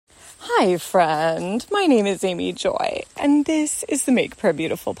Hi, friend. My name is Amy Joy, and this is the Make Prayer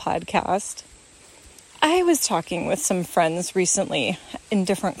Beautiful podcast. I was talking with some friends recently in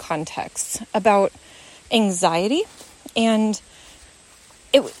different contexts about anxiety, and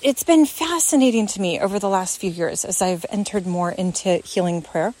it's been fascinating to me over the last few years as I've entered more into healing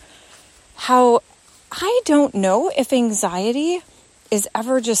prayer, how I don't know if anxiety is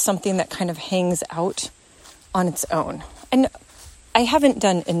ever just something that kind of hangs out on its own. And I haven't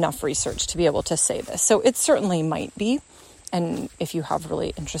done enough research to be able to say this, so it certainly might be. And if you have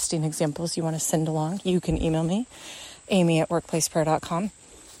really interesting examples you want to send along, you can email me, amy@workplaceprayer.com.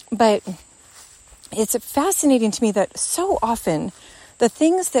 But it's fascinating to me that so often the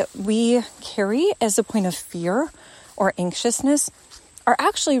things that we carry as a point of fear or anxiousness are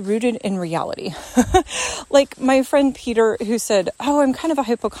actually rooted in reality. Like my friend Peter, who said, I'm kind of a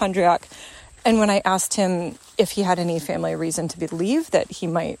hypochondriac. And when I asked him if he had any family reason to believe that he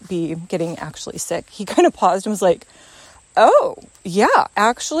might be getting actually sick, he kind of paused and was like, oh, yeah,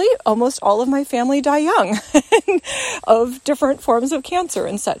 actually, almost all of my family die young of different forms of cancer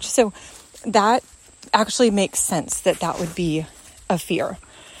and such. So that actually makes sense that would be a fear.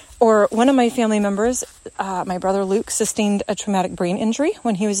 Or one of my family members, my brother Luke, sustained a traumatic brain injury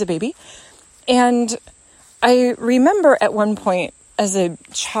when he was a baby. And I remember at one point as a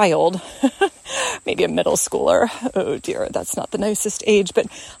child, maybe a middle schooler, oh dear, that's not the nicest age, but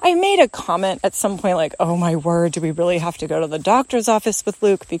I made a comment at some point like, oh my word, do we really have to go to the doctor's office with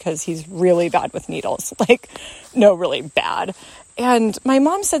Luke because he's really bad with needles? Like, no, really bad. And my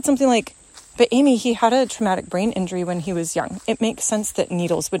mom said something like, but Amy, he had a traumatic brain injury when he was young. It makes sense that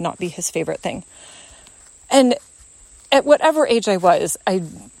needles would not be his favorite thing. And at whatever age I was, I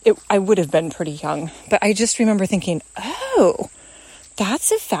would have been pretty young, but I just remember thinking, oh,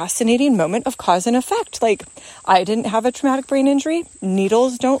 that's a fascinating moment of cause and effect. Like, I didn't have a traumatic brain injury.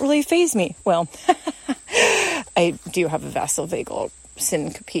 Needles don't really faze me. Well, I do have a vasovagal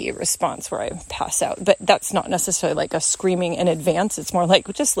syncope response where I pass out, but that's not necessarily like a screaming in advance. It's more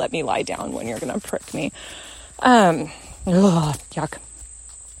like, just let me lie down when you're going to prick me. Yuck.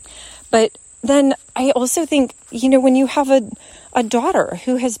 But then I also think, when you have a daughter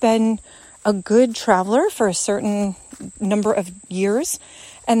who has been a good traveler for a certain number of years,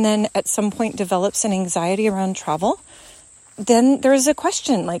 and then at some point develops an anxiety around travel, then there's a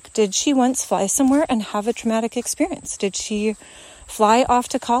question like, did she once fly somewhere and have a traumatic experience? Did she fly off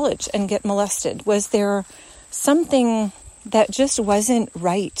to college and get molested? Was there something that just wasn't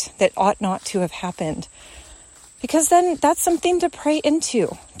right, that ought not to have happened? Because then that's something to pray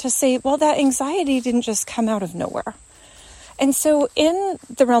into, to say, well, that anxiety didn't just come out of nowhere. And so in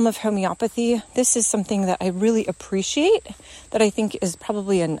the realm of homeopathy, this is something that I really appreciate, that I think is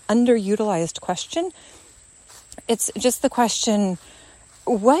probably an underutilized question. It's just the question,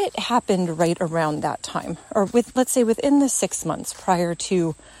 what happened right around that time? Or let's say within the 6 months prior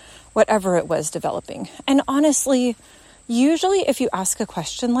to whatever it was developing. And honestly, usually if you ask a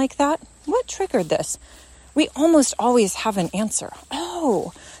question like that, what triggered this? We almost always have an answer.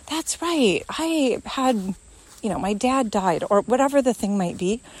 Oh, that's right. I had, my dad died, or whatever the thing might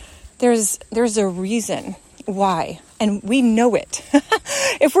be. There's a reason why, and we know it.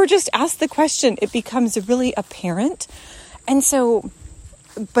 If we're just asked the question, it becomes really apparent. And so,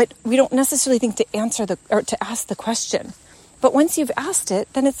 but we don't necessarily think to ask the question. But once you've asked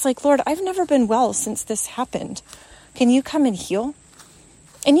it, then it's like, Lord, I've never been well since this happened. Can you come and heal?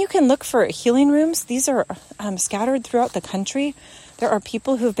 And you can look for healing rooms. These are scattered throughout the country. There are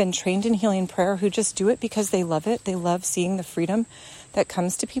people who have been trained in healing prayer who just do it because they love it. They love seeing the freedom that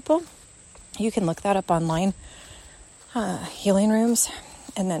comes to people. You can look that up online, healing rooms.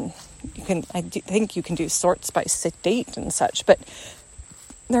 And then I think you can do sorts by date and such, but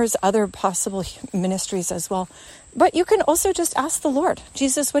there's other possible ministries as well. But you can also just ask the Lord,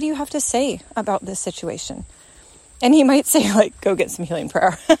 Jesus, what do you have to say about this situation? And he might say, go get some healing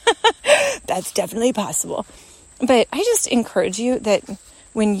prayer. That's definitely possible. But I just encourage you that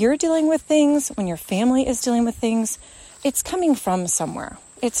when you're dealing with things, when your family is dealing with things, it's coming from somewhere.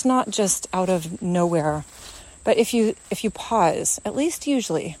 It's not just out of nowhere. But if you pause, at least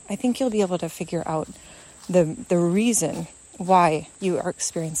usually, I think you'll be able to figure out the reason why you are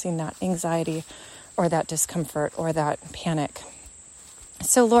experiencing that anxiety or that discomfort or that panic.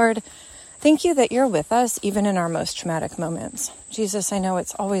 So Lord, thank you that you're with us even in our most traumatic moments. Jesus, I know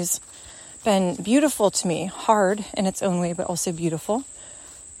it's always been beautiful to me, hard in its own way, but also beautiful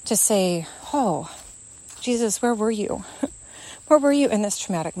to say, oh, Jesus, where were you? Where were you in this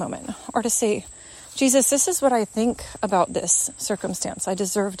traumatic moment? Or to say, Jesus, this is what I think about this circumstance. I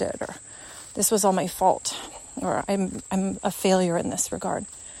deserved it, or this was all my fault, or I'm a failure in this regard.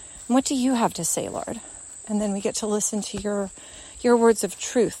 What do you have to say, Lord? And then we get to listen to your words of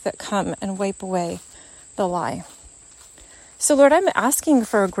truth that come and wipe away the lie. So, Lord, I'm asking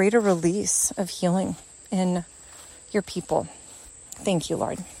for a greater release of healing in your people. Thank you,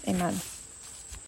 Lord. Amen.